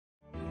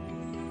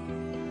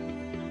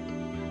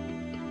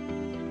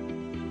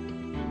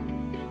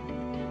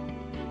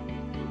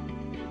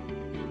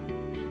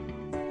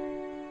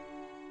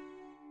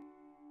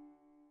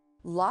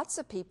Lots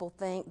of people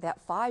think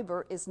that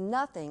fiber is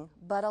nothing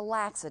but a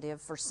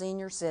laxative for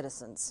senior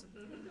citizens.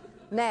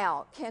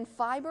 Now, can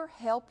fiber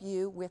help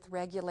you with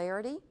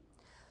regularity?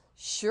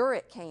 Sure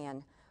it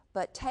can,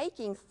 but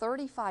taking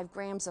 35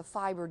 grams of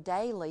fiber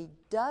daily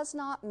does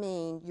not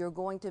mean you're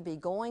going to be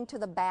going to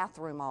the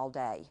bathroom all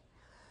day.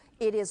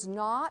 It is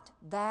not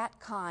that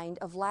kind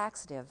of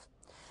laxative.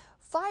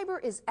 Fiber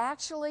is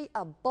actually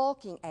a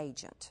bulking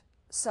agent,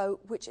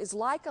 which is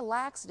like a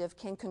laxative,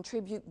 can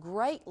contribute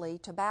greatly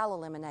to bowel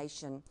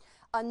elimination.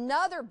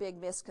 Another big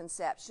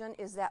misconception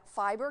is that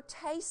fiber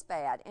tastes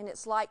bad and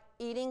it's like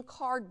eating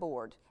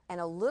cardboard. And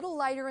a little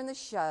later in the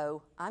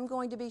show, I'm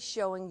going to be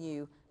showing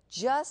you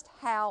just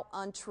how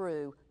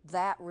untrue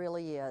that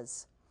really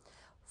is.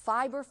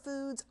 Fiber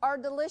foods are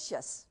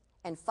delicious,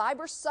 and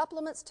fiber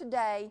supplements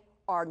today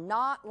are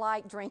not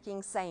like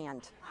drinking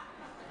sand.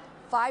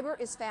 Fiber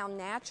is found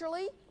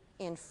naturally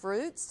in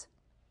fruits,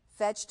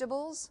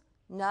 vegetables,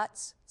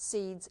 nuts,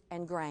 seeds,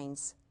 and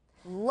grains.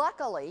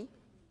 Luckily,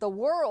 the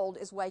world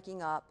is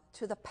waking up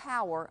to the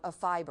power of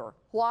fiber.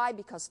 Why?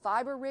 Because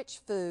fiber-rich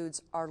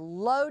foods are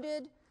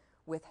loaded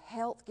with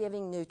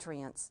health-giving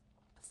nutrients.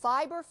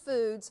 Fiber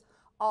foods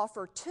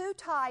offer two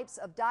types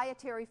of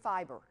dietary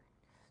fiber,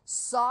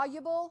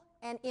 soluble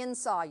and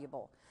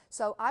insoluble.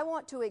 So I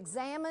want to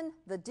examine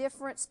the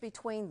difference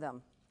between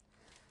them.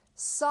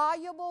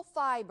 Soluble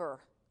fiber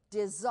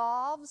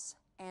dissolves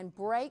and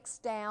breaks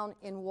down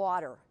in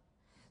water.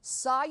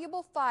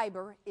 Soluble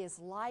fiber is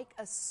like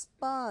a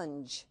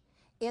sponge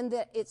in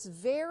that it's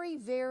very,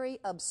 very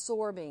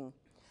absorbing.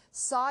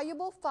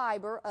 Soluble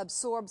fiber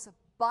absorbs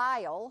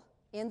bile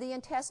in the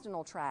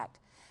intestinal tract.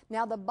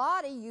 Now, the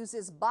body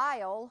uses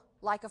bile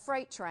like a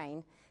freight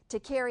train to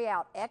carry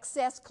out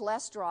excess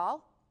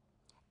cholesterol,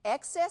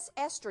 excess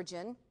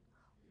estrogen,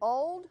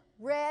 old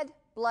red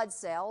blood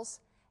cells,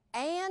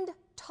 and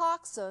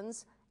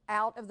toxins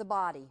out of the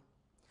body.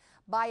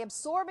 By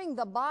absorbing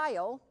the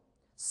bile,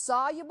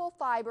 soluble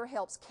fiber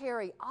helps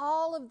carry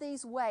all of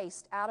these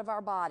waste out of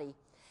our body.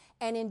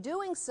 And in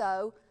doing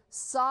so,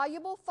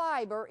 soluble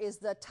fiber is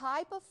the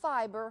type of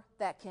fiber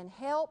that can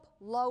help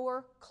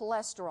lower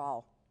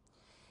cholesterol.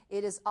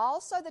 It is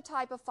also the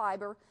type of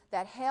fiber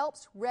that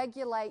helps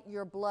regulate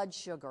your blood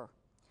sugar.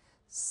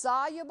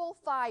 Soluble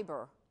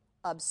fiber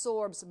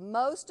absorbs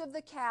most of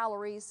the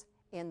calories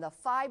in the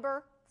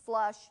fiber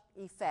flush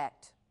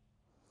effect.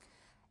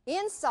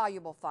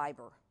 Insoluble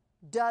fiber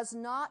does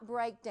not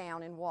break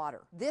down in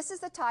water. This is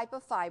the type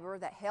of fiber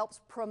that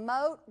helps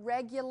promote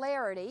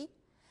regularity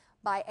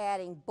by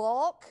adding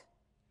bulk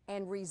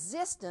and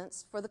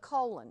resistance for the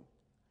colon.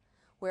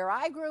 Where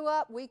I grew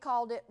up, we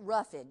called it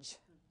roughage.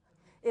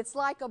 It's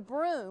like a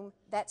broom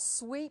that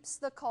sweeps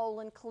the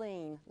colon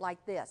clean,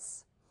 like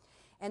this.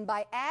 And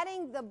by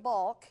adding the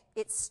bulk,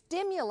 it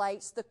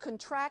stimulates the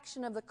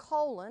contraction of the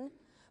colon,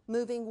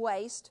 moving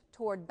waste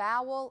toward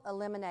bowel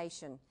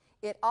elimination.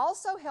 It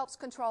also helps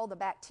control the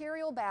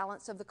bacterial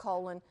balance of the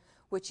colon,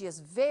 which is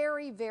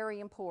very, very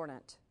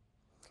important.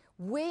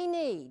 We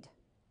need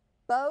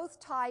both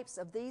types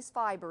of these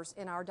fibers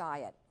in our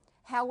diet.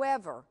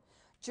 However,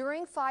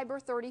 during Fiber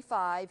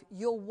 35,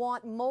 you'll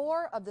want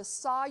more of the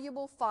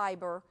soluble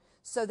fiber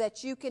so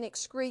that you can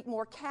excrete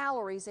more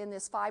calories in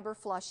this fiber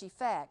flush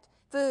effect.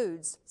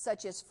 Foods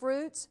such as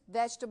fruits,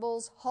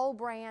 vegetables, whole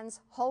brands,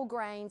 whole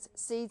grains,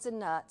 seeds, and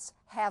nuts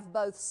have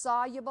both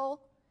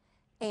soluble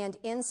and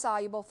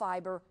insoluble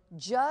fiber,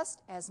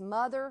 just as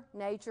Mother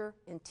Nature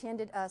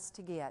intended us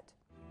to get.